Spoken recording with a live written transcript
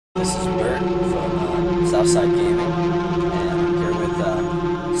This is Bert from Southside Gaming, and I'm here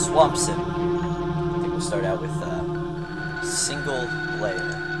with Swamp Sim. I think we'll start out with single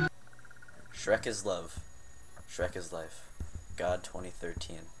layer. Shrek is love. Shrek is life. God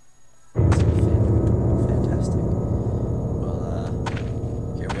 2013. Fantastic. Well,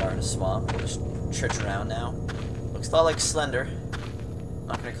 here we are in a swamp. We'll just trudge around now. Looks a lot like Slender. I'm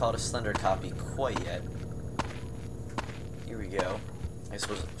not going to call it a Slender copy quite yet. Here we go. I guess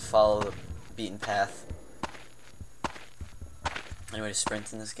we'll follow the beaten path. Any way to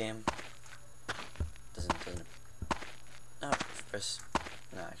sprint in this game? Doesn't. Oh, press.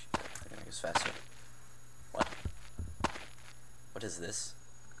 No, actually, I think it goes faster. What? What is this?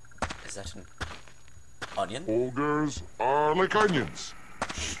 Is that an onion? Ogres are like onions.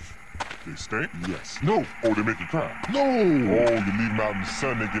 They stink? Yes. No. Oh, they make you cry? No. Oh, you leave them out in the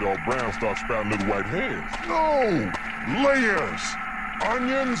sun, they get all brown, start sprouting little white hairs? No. Layers.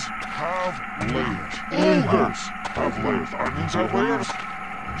 Onions have layers. Ogres have layers. Onions have layers?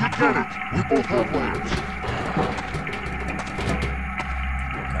 You get it. We both have layers.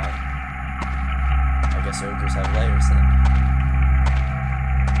 God. I guess ogres have layers then.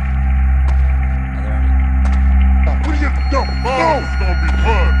 Are there any? What do you... No! No! It's gonna be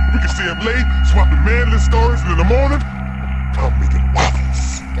fun. We can stay up late, swapping manly stories, and in the morning, I'm making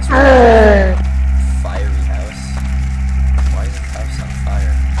waffles. Guess we're fiery house. Why is the house on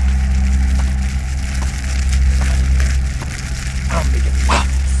fire? I'm making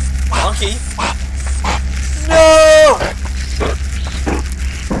waffles. Monkey? No!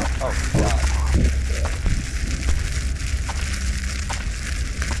 Oh god.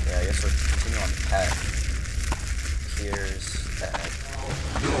 Yeah, I guess we'll continue on the path. Here's that.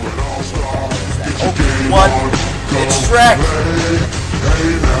 Oh, what? It's Shrek!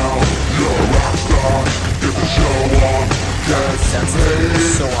 Hey now, you're a rock star. Get the show on. Sounds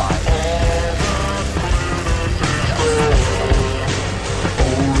so high.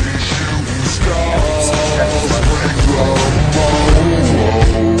 Only shooting stars bring the moon.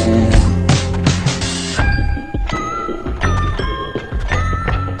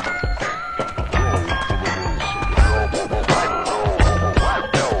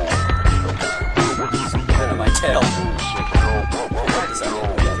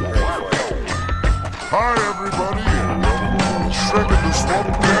 Hi everybody, and welcome to Shrek and the Swamp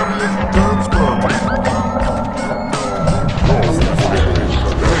Daddy and Dunsburg.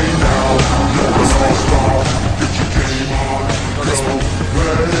 Hey now, you're a rock star. Get your game on. Go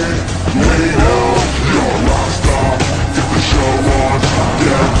play. Hey now, you're a rock star. Get the show on.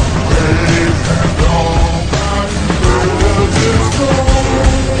 Get paid and all that there is gold.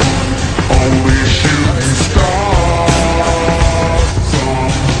 Only shooting stars.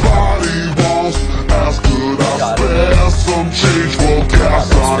 Somebody wants. Could I spare some change for gas?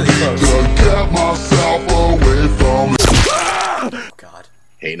 I need to get myself away from it. Oh god.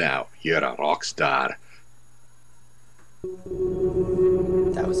 Hey now, you're a rock star.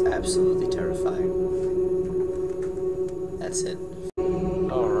 That was absolutely terrifying. That's it.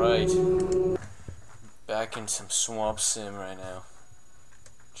 Alright. Back in some Swamp Sim right now.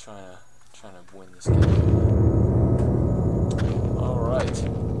 Trying to win this game. Alright.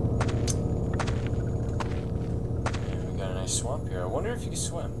 Got a nice swamp here. I wonder if you can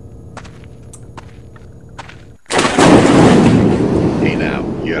swim. Hey now,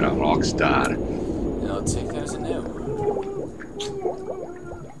 you're a rock star. And I'll take that as a no.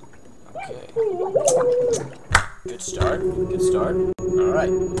 Okay. Good start. Good start.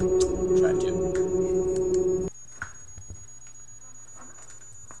 Alright. Try to.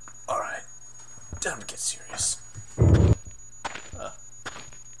 Alright. Time to get serious.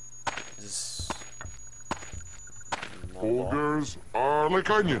 Is this... Ogres are like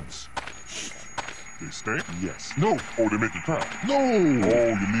onions. They stink? Yes. No. Oh, they make you cry? No. Oh,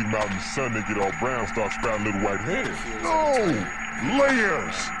 you leave them out in the sun, they get all brown, start sprouting little white hairs? No.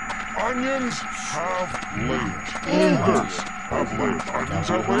 Layers. Onions have layers. Ogres have layers. Onions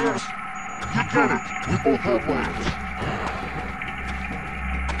have layers? You get it. We both have layers.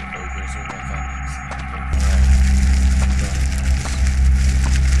 Ogres are like onions.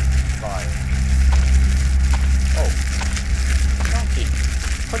 Fire. Oh. Monkey.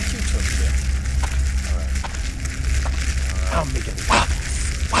 What you took there? Alright. I'm making waffles.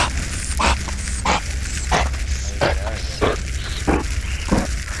 Waffles. Waffles.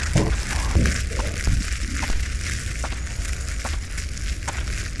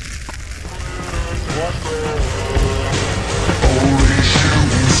 Waffles. There you go. Only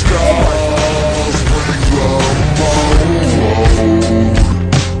shooting stars bring the moon.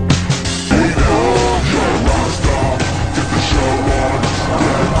 Hey now, you're a rock star. Get the show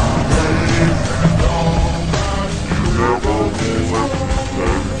on.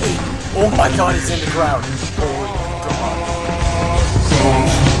 my god, he's in the ground. Holy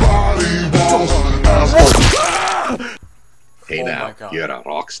god. Hey Oh now, my God. you're a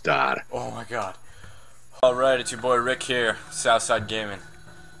rock star. Oh my god. Alright, it's your boy Rick here, Southside Gaming.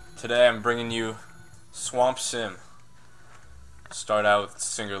 Today I'm bringing you Swamp Sim. Start out with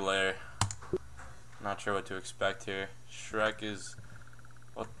single layer. Not sure what to expect here. Shrek is...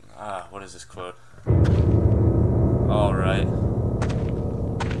 what is this quote? Alright.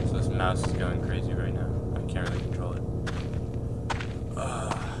 So this mouse is going crazy right now. I can't really control it.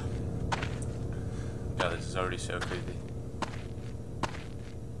 God, this is already so creepy.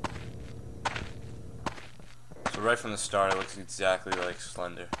 So right from the start, it looks exactly like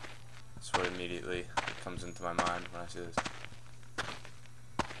Slender. That's what immediately comes into my mind when I see this.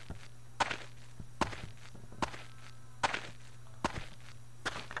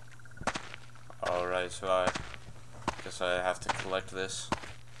 Alright, so I guess I have to collect this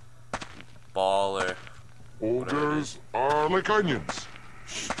ball or whatever it is. Ogres are like onions.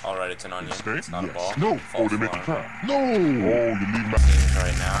 Alright, it's an onion. Stink? It's not a Yes. ball. No. False Oh, they make a alarm. trap. No. Oh, you leave my...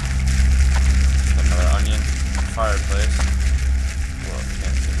 Right now. Another onion. Fireplace. Well,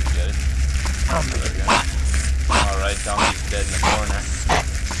 can't seem to get it. Another gun. Alright, Donkey's dead in the corner.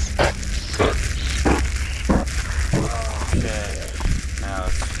 Okay. Now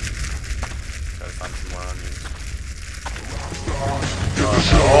let's try to find some more onions.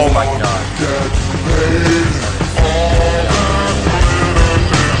 Oh my god.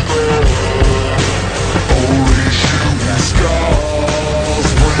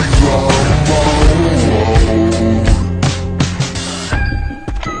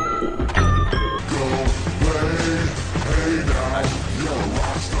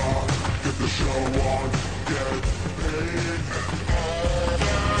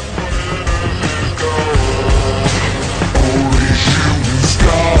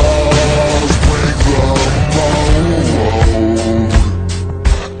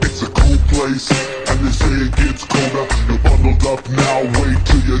 And they say it gets colder. You're bundled up now, wait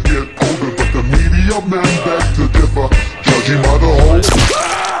till you get older. But the media man begs to differ, judging by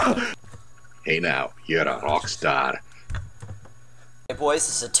the whole... Hey now, you're a rock star. Hey boys,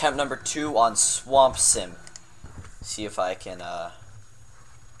 this is attempt number 2 on Swamp Sim. See if I can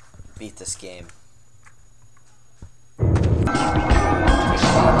beat this game.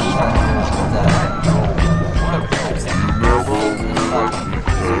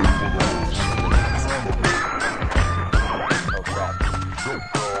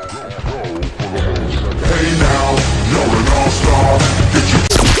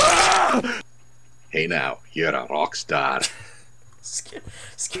 Hey now, you're a rock star. Scared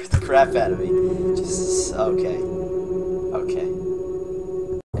the crap out of me. Jesus. Okay. Okay.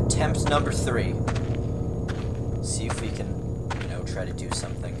 Attempt number 3. See if we can, try to do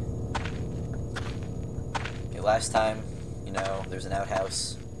something. Okay, last time, there's an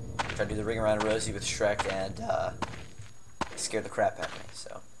outhouse. Tried to do the ring around Rosie with Shrek, and it scared the crap out of me.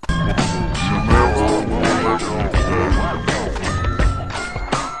 So.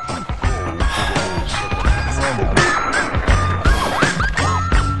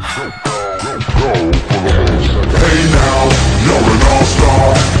 Hey now, you're an all-star.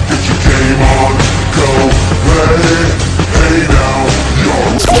 Get your game on, go play. Hey now, you're...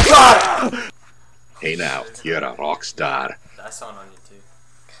 Oh God! Hey now, you're a rock star. I saw an onion too.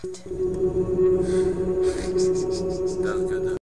 That was good.